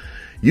Area.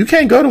 You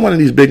can't go to one of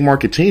these big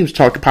market teams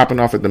popping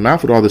off at the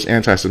mouth with all this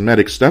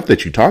anti-Semitic stuff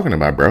that you're talking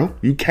about, bro.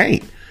 You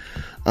can't.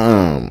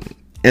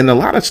 And a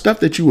lot of stuff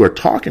that you are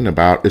talking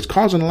about is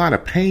causing a lot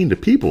of pain to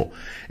people.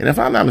 And if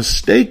I'm not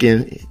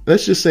mistaken,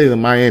 let's just say the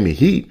Miami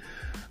Heat,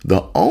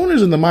 the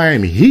owners of the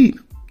Miami Heat,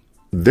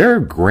 their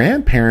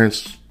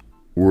grandparents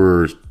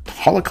were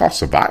Holocaust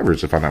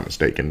survivors, if I'm not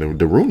mistaken.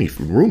 The Rooney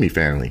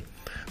family.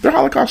 They're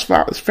Holocaust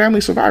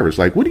family survivors.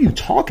 Like, what are you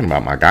talking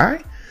about, my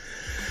guy?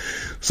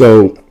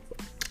 So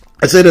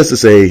I say this to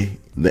say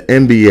the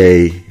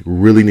NBA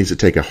really needs to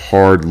take a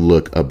hard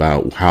look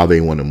about how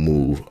they want to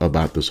move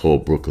about this whole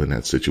Brooklyn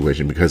Nets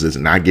situation, because it's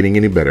not getting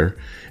any better.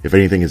 If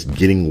anything, it's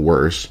getting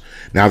worse.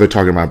 Now they're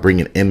talking about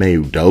bringing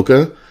Ime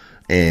Udoka.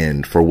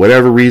 And for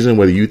whatever reason,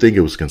 whether you think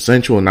it was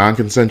consensual or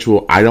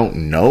non-consensual, I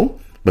don't know.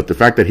 But the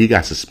fact that he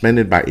got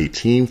suspended by a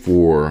team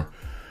for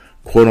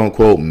quote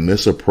unquote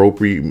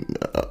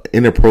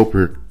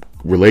inappropriate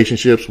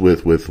relationships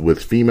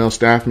with female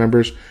staff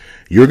members,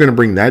 you're going to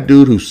bring that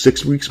dude who's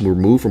 6 weeks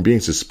removed from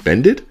being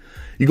suspended?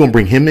 You're going to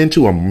bring him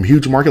into a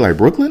huge market like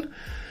Brooklyn?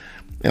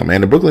 Yeah,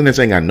 man, the Brooklyn Nets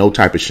ain't got no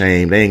type of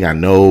shame. They ain't got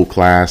no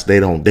class.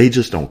 They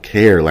just don't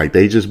care. Like,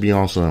 they just be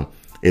on some,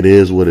 it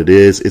is what it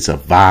is. It's a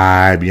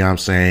vibe. You know what I'm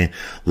saying?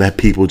 Let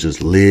people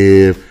just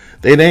live.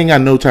 They ain't got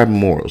no type of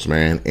morals,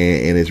 man.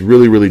 And it's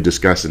really, really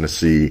disgusting to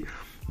see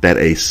that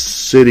a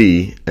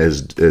city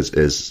as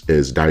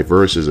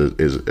diverse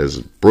as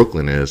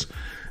Brooklyn is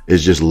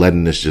just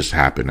letting this just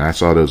happen. I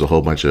saw there was a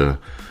whole bunch of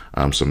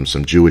some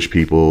Jewish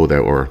people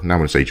that were, not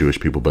going to say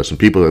Jewish people, but some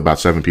people, about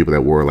 7 people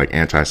that wore like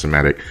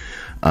anti-Semitic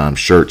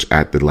shirts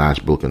at the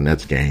last Brooklyn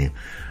Nets game.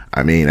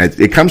 I mean,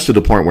 it comes to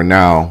the point where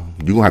now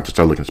you're going to have to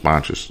start looking at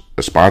sponsors.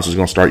 The sponsors are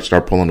going to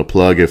start pulling the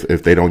plug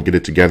if they don't get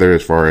it together,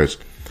 as far as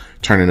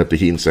turning up the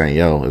heat and saying,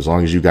 yo, as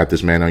long as you got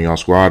this man on your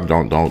squad,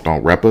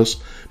 don't rep us.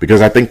 Because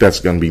I think that's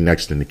going to be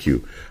next in the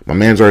queue. My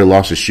man's already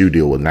lost his shoe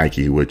deal with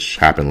Nike, which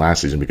happened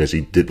last season because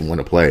he didn't want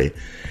to play.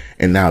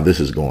 And now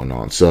this is going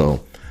on.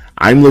 So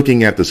I'm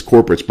looking at this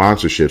corporate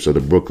sponsorships of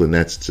the Brooklyn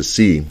Nets to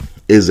see,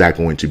 is that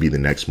going to be the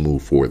next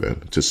move for them?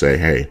 To say,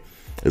 hey,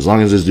 as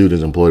long as this dude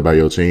is employed by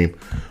your team,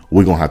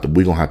 we're gonna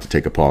have to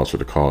take a pause for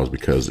the cause,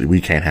 because we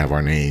can't have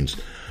our names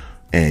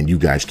and you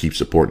guys keep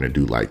supporting a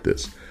dude like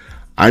this.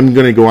 I'm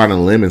gonna go out on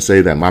a limb and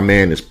say that my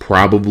man is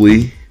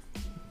probably,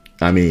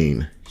 I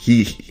mean,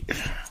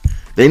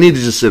 they need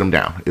to just sit him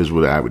down, is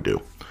what I would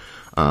do.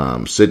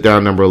 Sit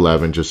down, number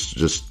 11,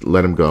 just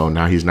let him go.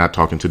 Now he's not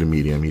talking to the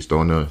media. He's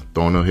throwing a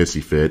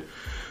hissy fit.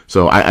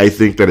 So I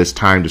think that it's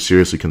time to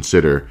seriously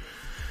consider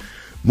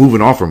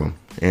moving on from him.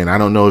 And I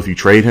don't know if you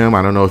trade him.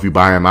 I don't know if you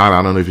buy him out.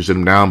 I don't know if you sit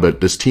him down. But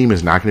this team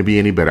is not going to be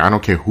any better. I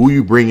don't care who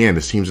you bring in.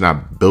 This team's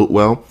not built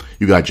well.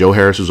 You got Joe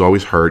Harris, who's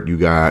always hurt. You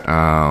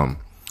got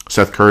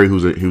Seth Curry,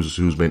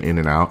 who's been in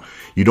and out.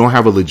 You don't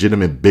have a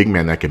legitimate big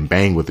man that can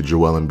bang with the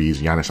Joel Embiid's,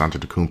 Giannis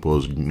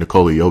Antetokounmpo's,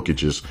 Nikola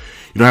Jokic's.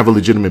 You don't have a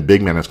legitimate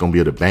big man that's going to be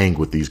able to bang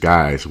with these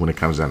guys when it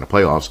comes down to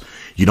playoffs.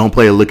 You don't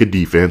play a lick of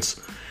defense.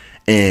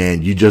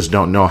 And you just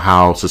don't know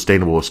how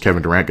sustainable is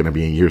Kevin Durant going to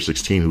be in year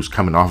 16, who's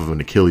coming off of an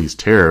Achilles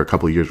tear a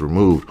couple of years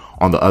removed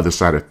on the other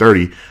side of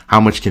 30.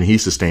 How much can he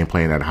sustain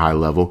playing at a high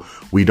level?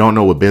 We don't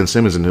know what Ben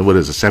Simmons, and what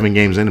is it, 7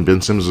 games in, and Ben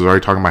Simmons is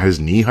already talking about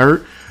his knee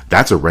hurt.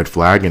 That's a red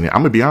flag. And I'm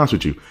going to be honest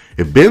with you.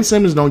 If Ben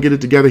Simmons don't get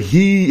it together,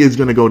 he is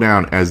going to go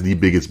down as the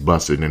biggest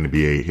bust in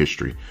NBA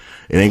history.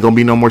 It ain't going to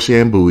be no more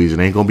Sam Bowies. It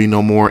ain't going to be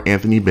no more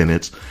Anthony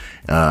Bennett's.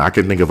 I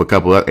can think of a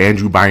couple of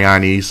Andrew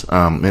Byanis.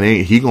 And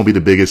he going to be the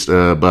biggest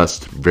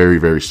bust very,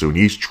 very soon.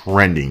 He's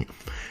trending,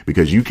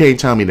 because you can't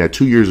tell me that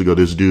 2 years ago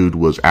this dude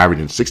was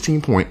averaging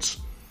 16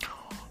 points,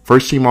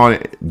 first team all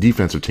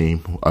defensive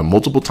team, a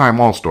multiple time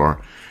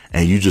All-Star,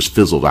 and you just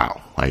fizzled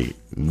out. Like,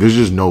 there's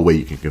just no way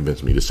you can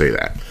convince me to say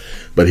that.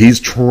 But he's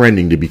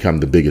trending to become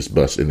the biggest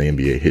bust in the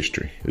NBA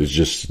history. There's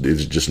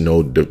just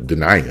no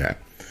denying that.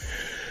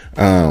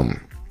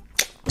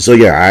 So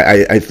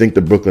yeah, I think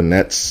the Brooklyn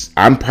Nets,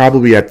 I'm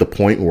probably at the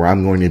point where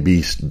I'm going to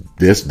be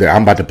that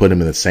I'm about to put them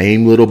in the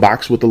same little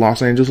box with the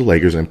Los Angeles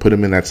Lakers and put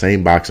them in that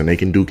same box, and they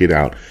can duke it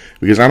out,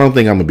 because I don't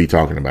think I'm going to be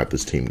talking about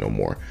this team no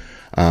more.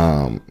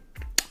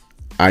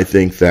 I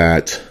think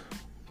that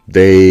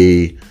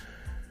they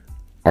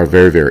are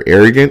very, very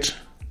arrogant.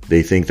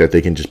 They think that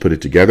they can just put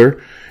it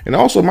together. And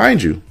also,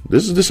 mind you,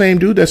 this is the same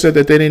dude that said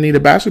that they didn't need a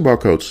basketball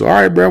coach. So, all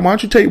right, bro, why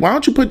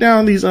don't you put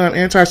down these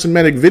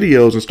anti-Semitic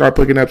videos and start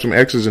picking up some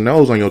X's and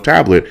O's on your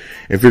tablet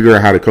and figure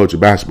out how to coach a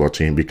basketball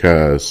team?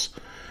 Because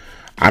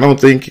I don't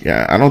think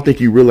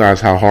you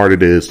realize how hard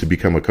it is to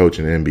become a coach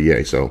in the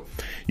NBA. So,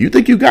 you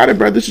think you got it,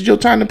 bro? This is your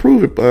time to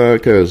prove it,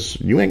 because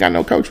you ain't got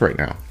no coach right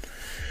now.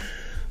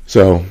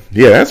 So,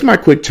 yeah, that's my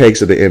quick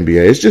takes of the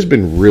NBA. It's just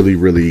been really,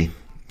 really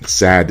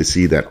sad to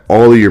see that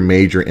all of your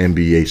major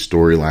NBA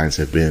storylines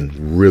have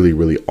been really,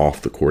 really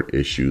off the court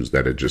issues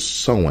that are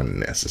just so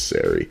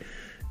unnecessary.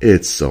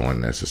 It's so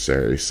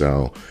unnecessary.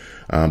 So,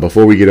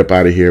 before we get up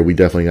out of here,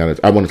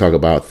 I want to talk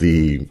about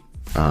the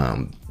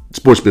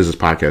Sports Business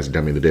Podcast,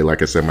 Dummy of the Day.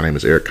 Like I said, my name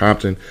is Eric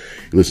Compton.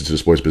 You listen to the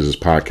Sports Business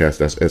Podcast.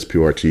 That's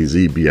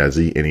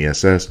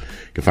SPORTZBIZNESS.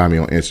 You can find me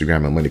on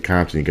Instagram at Monday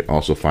Compton. You can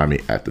also find me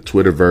at the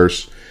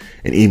Twitterverse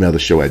and email the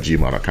show at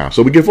gmail.com.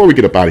 So before we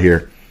get up out of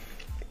here,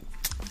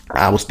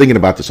 I was thinking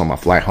about this on my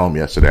flight home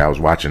yesterday. I was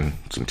watching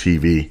some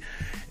TV,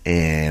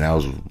 and I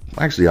was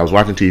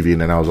watching TV,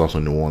 and then I was also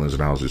in New Orleans,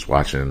 and I was just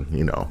watching,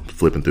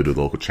 flipping through the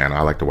local channel.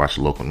 I like to watch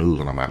the local news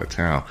when I'm out of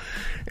town.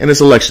 And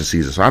it's election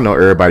season, so I know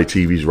everybody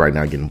TV's right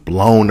now getting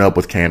blown up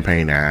with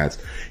campaign ads.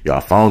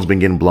 Y'all phones been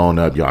getting blown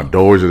up. Y'all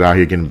doors is out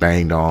here getting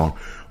banged on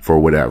for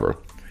whatever.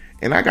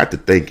 And I got to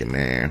thinking,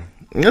 man,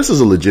 this is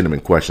a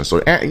legitimate question.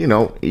 So,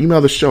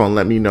 email the show and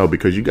let me know,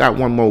 because you got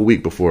one more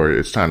week before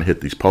it's time to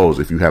hit these polls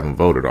if you haven't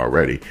voted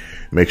already.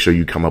 Make sure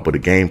you come up with a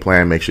game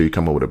plan. Make sure you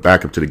come up with a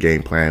backup to the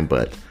game plan.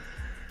 But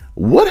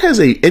what has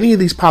any of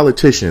these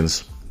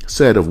politicians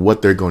said of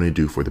what they're going to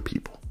do for the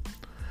people?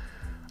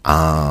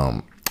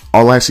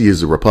 All I see is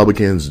the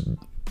Republicans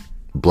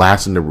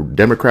blasting the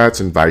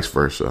Democrats and vice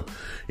versa.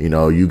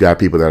 You got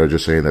people that are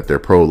just saying that they're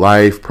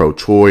pro-life,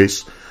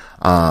 pro-choice,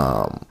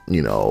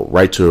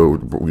 right to,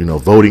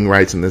 voting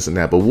rights and this and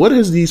that. But what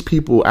has these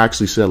people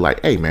actually said?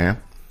 Like, hey, man,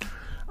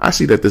 I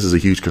see that this is a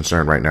huge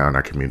concern right now in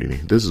our community.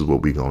 This is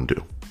what we going to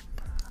do.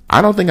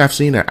 I don't think I've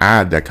seen an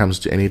ad that comes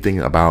to anything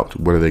about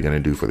what are they going to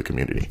do for the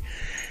community.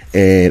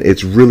 And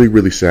it's really,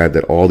 really sad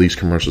that all these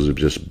commercials are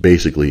just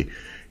basically,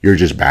 you're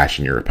just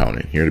bashing your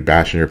opponent. You're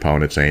bashing your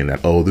opponent saying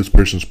that, oh, this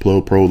person's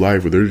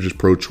pro-life or they're just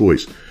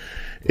pro-choice.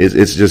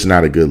 It's just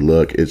not a good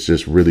look. It's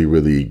just really,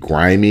 really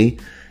grimy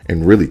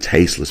and really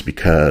tasteless,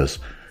 because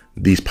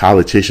these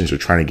politicians are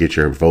trying to get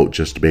your vote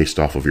just based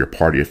off of your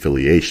party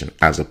affiliation,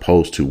 as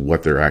opposed to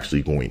what they're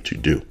actually going to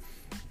do.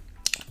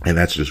 And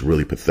that's just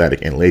really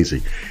pathetic and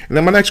lazy. And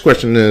then my next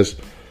question is,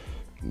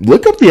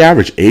 look up the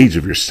average age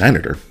of your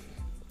senator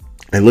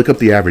and look up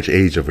the average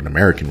age of an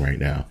American right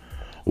now.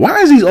 Why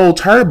is these old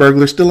turd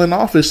burglars still in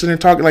office sitting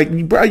and talking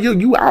like, bro,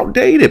 you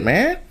outdated,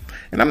 man?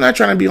 And I'm not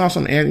trying to be on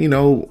some,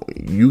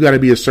 you got to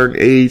be a certain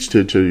age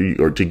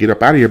to get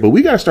up out of here. But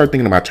we got to start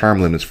thinking about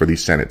term limits for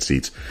these Senate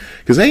seats,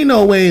 because ain't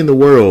no way in the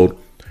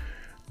world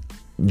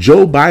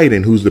Joe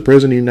Biden, who's the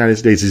president of the United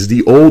States, is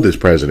the oldest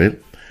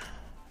president.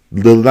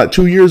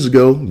 2 years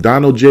ago,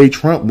 Donald J.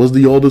 Trump was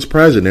the oldest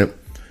president.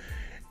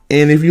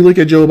 And if you look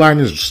at Joe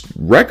Biden's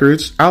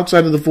records,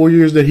 outside of the 4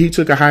 years that he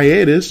took a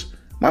hiatus,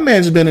 my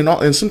man's been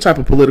in some type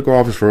of political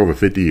office for over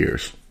 50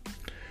 years.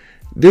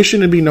 There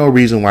shouldn't be no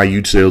reason why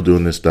you'd still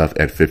doing this stuff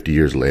at 50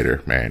 years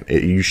later, man.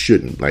 You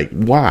shouldn't. Like,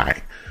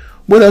 why?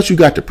 What else you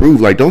got to prove?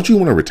 Like, don't you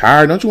want to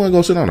retire? Don't you want to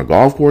go sit on a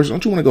golf course?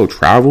 Don't you want to go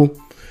travel?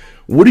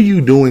 What are you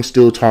doing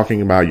still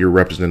talking about you're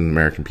representing the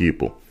American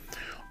people?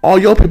 All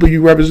your people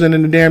you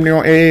representing the damn near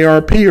on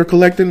AARP are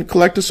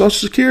collecting Social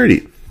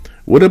Security.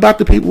 What about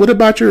the people? What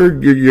about your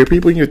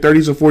people in your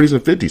 30s and 40s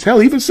and 50s?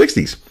 Hell, even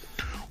 60s.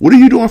 What are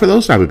you doing for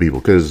those type of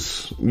people?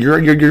 Because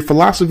your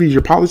philosophies,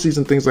 your policies,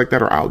 and things like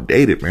that are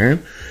outdated,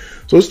 man.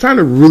 So it's time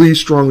to really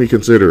strongly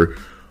consider,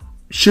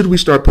 should we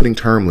start putting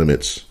term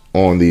limits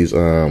on these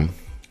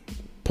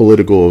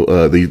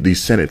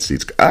these Senate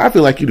seats? I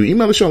feel like you do.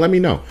 Email the show, let me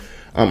know.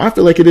 I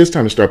feel like it is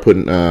time to start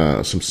putting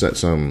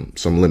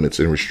some limits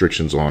and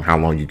restrictions on how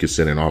long you can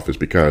sit in office,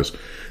 because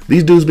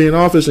these dudes be in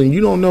office and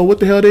you don't know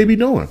what the hell they be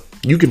doing.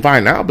 You can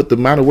find out, but the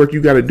amount of work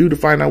you got to do to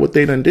find out what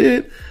they done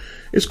did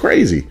is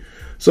crazy.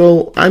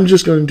 So I'm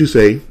just going to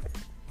say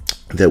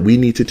that we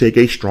need to take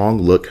a strong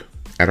look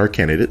at our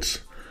candidates.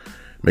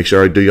 Make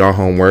sure I do your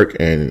homework,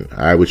 and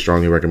I would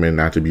strongly recommend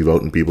not to be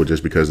voting people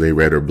just because they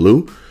red or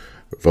blue.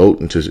 Vote,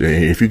 and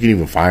if you can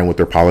even find what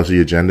their policy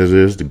agendas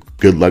is,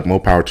 good luck, more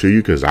power to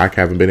you, because I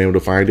haven't been able to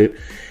find it,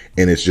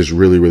 and it's just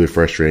really, really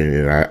frustrating.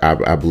 And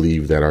I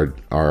believe that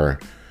our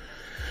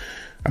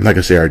I'm not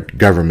gonna say our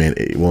government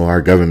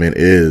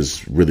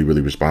is really,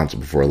 really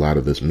responsible for a lot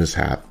of this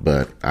mishap,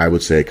 but I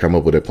would say come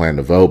up with a plan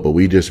to vote. But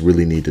we just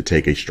really need to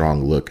take a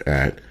strong look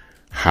at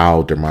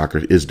how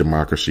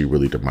democracy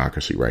really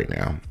democracy right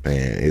now. And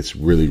it's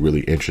really,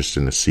 really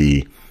interesting to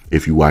see,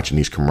 if you're watching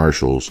these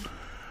commercials,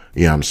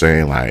 you know what I'm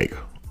saying? Like,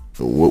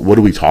 what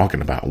are we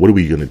talking about? What are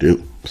we going to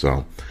do?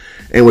 So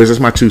anyways, that's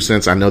my 2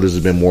 cents. I know this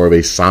has been more of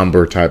a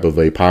somber type of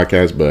a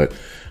podcast, but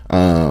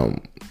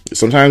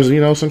sometimes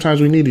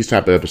we need these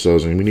type of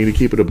episodes, and we need to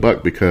keep it a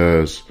buck,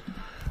 because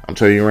I'm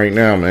telling you right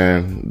now,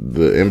 man,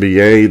 the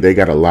NBA, they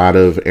got a lot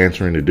of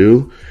answering to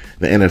do.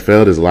 The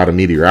NFL, there's a lot of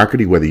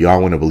mediocrity, whether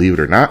y'all want to believe it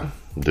or not.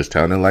 I'm just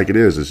telling it like it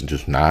is. It's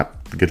just not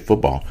good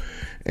football.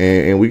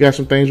 And we got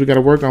some things we got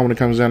to work on when it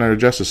comes down to our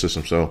justice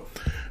system. So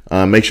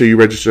make sure you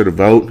register to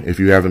vote. If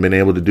you haven't been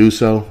able to do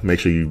so, make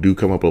sure you do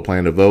come up with a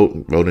plan to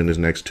vote. Voting is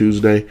next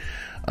Tuesday.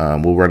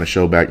 We'll run a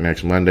show back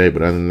next Monday.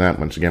 But other than that,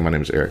 once again, my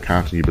name is Eric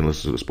Compton. You've been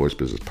listening to the Sports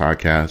Business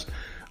Podcast.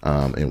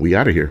 And we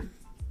out of here.